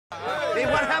Hey,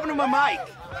 what happened to my mic?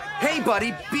 Hey,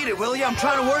 buddy, beat it, will you? I'm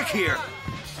trying to work here.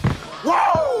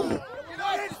 Whoa!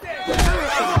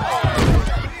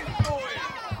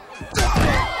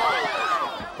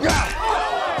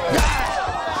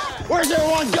 Where's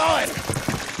everyone going?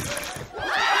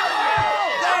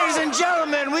 Ladies and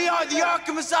gentlemen, we are the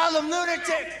Arkham Asylum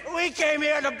Lunatics. We came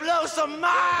here to blow some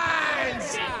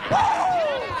minds.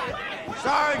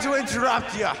 Sorry to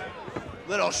interrupt you.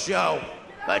 Little show,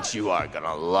 but you are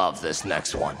gonna love this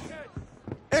next one.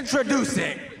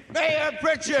 Introducing Mayor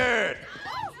Pritchard,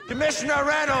 Commissioner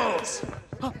Reynolds,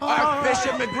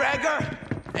 Archbishop McGregor,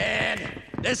 and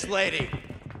this lady,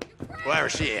 whoever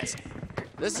she is.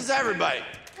 This is everybody.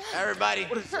 Everybody,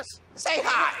 what is this? Say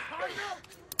hi.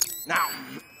 Now,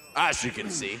 as you can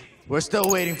see, we're still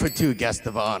waiting for 2 guests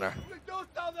of honor.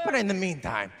 But in the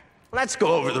meantime, let's go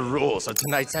over the rules of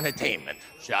tonight's entertainment,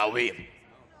 shall we?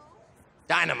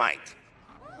 Dynamite.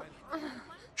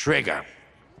 Trigger.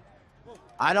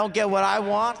 I don't get what I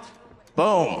want.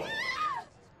 Boom.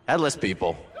 Headless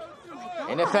people.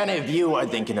 And if any of you are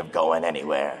thinking of going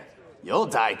anywhere, you'll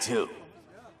die too.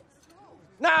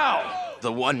 Now,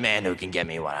 the one man who can get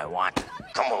me what I want.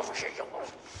 Come over here, you.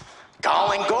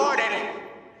 Calling Gordon.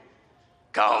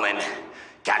 Calling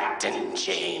Captain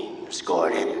James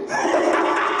Gordon.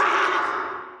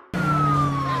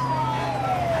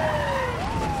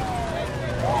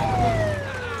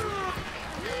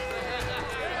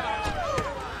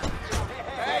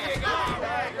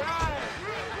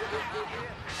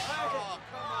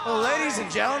 Well, ladies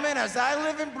and gentlemen, as I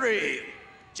live and breathe,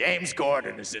 James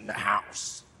Gordon is in the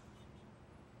house.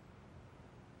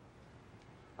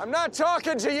 I'm not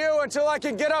talking to you until I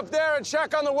can get up there and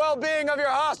check on the well-being of your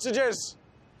hostages.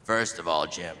 First of all,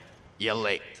 Jim, you're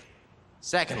late.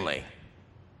 Secondly,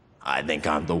 I think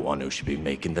I'm the one who should be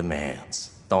making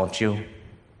demands, don't you?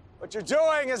 What you're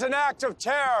doing is an act of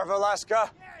terror, Valeska.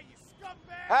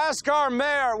 Ask our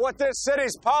mayor what this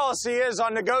city's policy is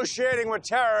on negotiating with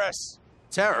terrorists.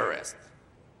 Terrorist?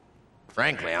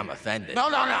 Frankly, I'm offended. No.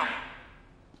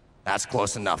 That's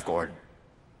close enough, Gordon.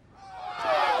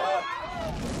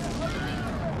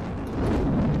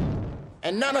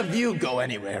 And none of you go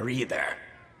anywhere either.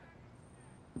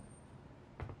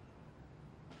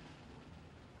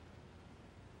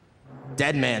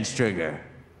 Dead man's trigger.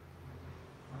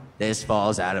 This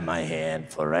falls out of my hand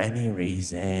for any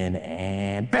reason,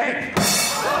 and bang!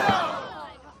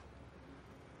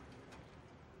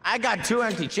 I got 2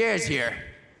 empty chairs here.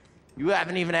 You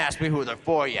haven't even asked me who they're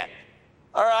for yet.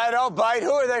 All right, I'll bite.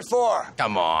 Who are they for?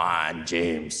 Come on,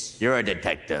 James. You're a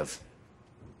detective.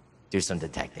 Do some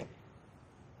detecting.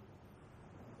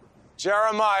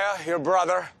 Jeremiah, your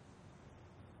brother.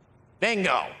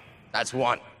 Bingo. That's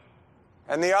 1.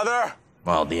 And the other?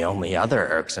 Well, the only other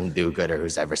irksome do-gooder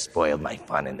who's ever spoiled my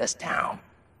fun in this town.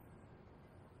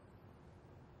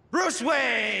 Bruce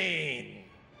Wayne!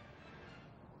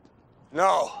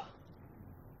 No.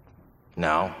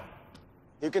 No?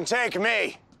 You can take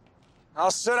me.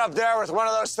 I'll sit up there with one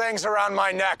of those things around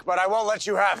my neck, but I won't let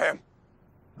you have him.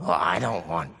 Well, I don't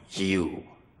want you,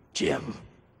 Jim.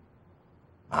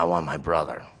 I want my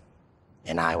brother.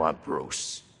 And I want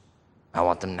Bruce. I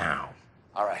want them now.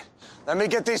 All right. Let me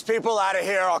get these people out of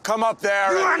here. I'll come up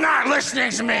there. You are not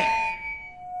listening to me!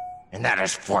 And that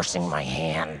is forcing my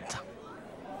hand.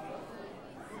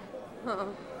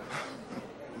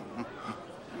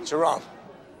 Jerome.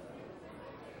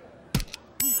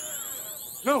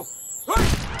 No.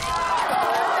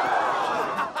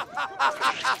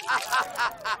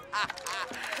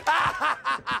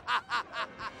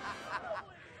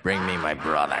 Bring me my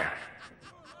brother.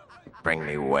 Bring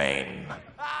me Wayne.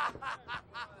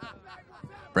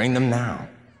 Bring them now.